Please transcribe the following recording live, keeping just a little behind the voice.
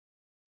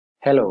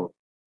Hello,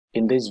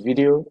 in this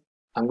video,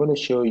 I'm going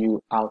to show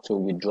you how to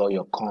withdraw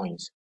your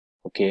coins.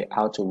 Okay,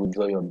 how to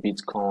withdraw your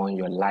Bitcoin,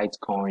 your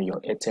Litecoin,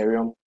 your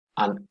Ethereum,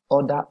 and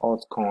other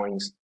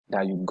altcoins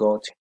that you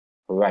got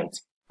right.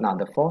 Now,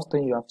 the first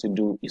thing you have to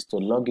do is to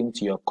log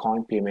into your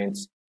coin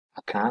payments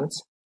account.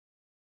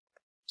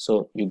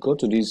 So you go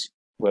to this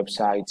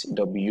website,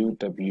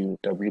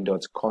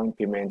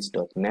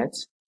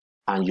 www.coinpayments.net,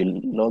 and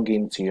you log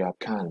into your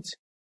account.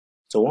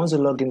 So once you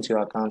log into your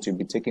account, you'll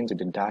be taken to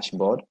the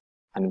dashboard.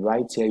 And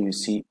right here, you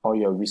see all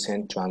your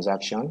recent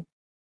transaction.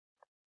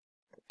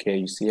 Okay,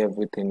 you see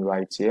everything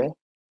right here,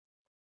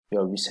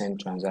 your recent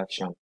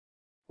transaction.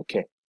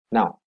 Okay,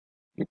 now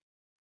you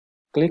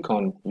click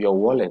on your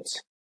wallet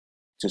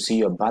to see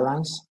your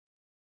balance.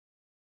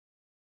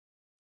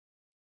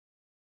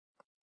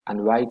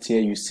 And right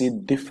here, you see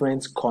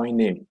different coin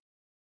name.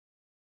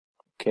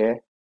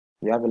 Okay,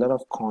 you have a lot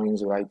of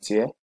coins right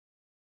here.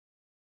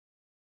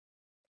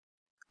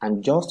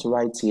 And just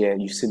right here,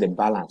 you see the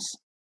balance.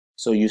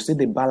 So you see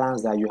the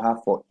balance that you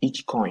have for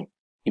each coin.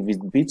 If it's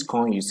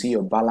Bitcoin, you see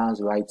your balance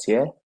right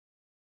here.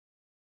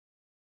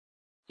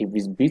 If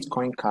it's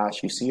Bitcoin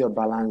Cash, you see your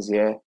balance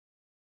here.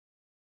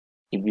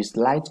 If it's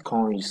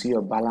Litecoin, you see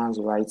your balance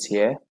right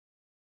here. You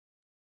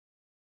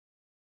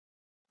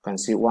can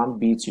see 1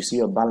 bit, you see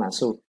your balance.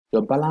 So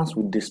your balance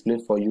will display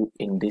for you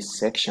in this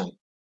section.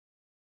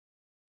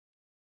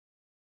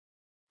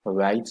 All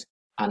right.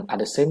 And at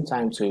the same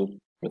time too,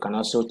 you can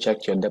also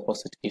check your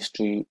deposit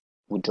history,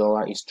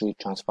 withdrawal history,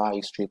 transfer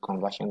history,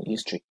 conversion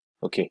history.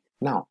 Okay,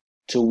 now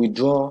to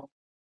withdraw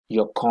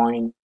your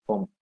coin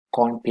from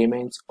coin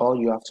payments, all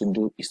you have to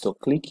do is to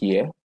click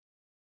here,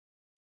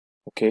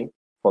 okay,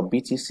 for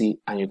BTC,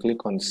 and you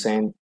click on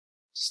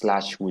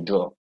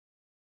send/withdraw.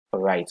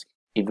 All right,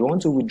 if you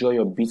want to withdraw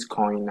your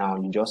Bitcoin now,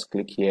 you just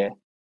click here,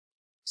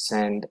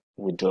 send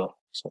withdraw.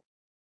 So,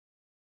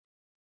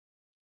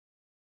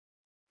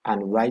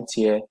 and right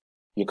here,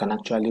 you can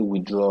actually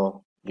withdraw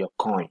your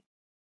coin.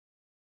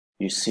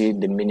 You see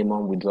the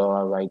minimum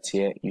withdrawal right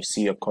here. You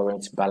see your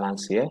current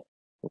balance here,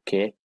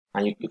 okay?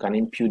 And you can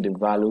input the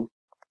value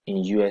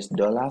in US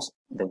dollars,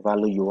 the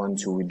value you want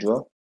to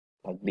withdraw,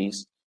 like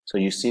this. So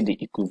you see the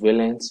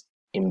equivalent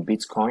in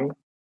Bitcoin,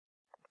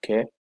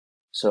 okay?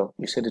 So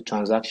you see the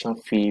transaction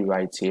fee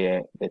right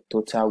here, the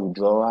total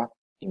withdrawal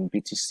in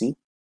BTC,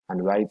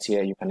 and right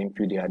here you can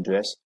input the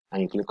address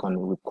and you click on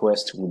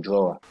request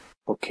withdrawal,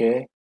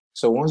 okay?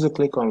 So once you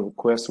click on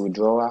request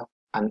withdrawal,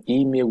 an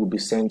email will be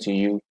sent to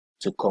you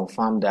to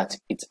confirm that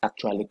it's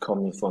actually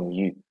coming from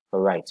you.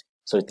 All right,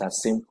 so it's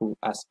as simple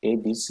as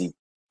ABC.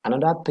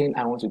 Another thing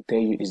I want to tell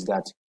you is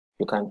that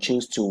you can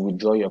choose to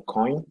withdraw your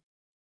coin.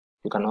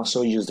 You can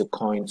also use the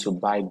coin to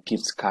buy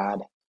gift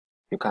card.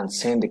 You can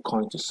send the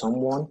coin to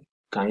someone.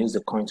 You can use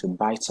the coin to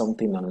buy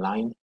something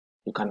online.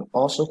 You can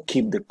also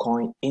keep the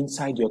coin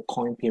inside your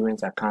coin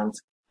payment account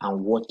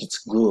and watch it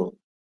grow.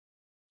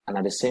 And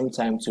at the same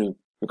time too,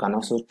 you can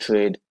also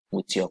trade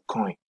with your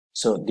coin.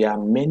 So there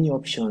are many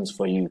options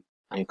for you,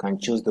 and you can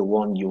choose the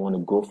one you want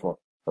to go for.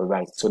 All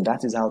right, so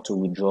that is how to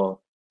withdraw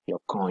your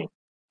coin,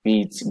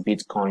 be it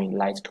Bitcoin,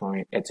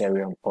 Litecoin,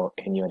 Ethereum, or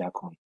any other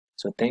coin.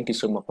 So thank you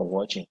so much for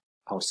watching.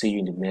 I'll see you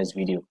in the next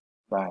video.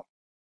 Bye.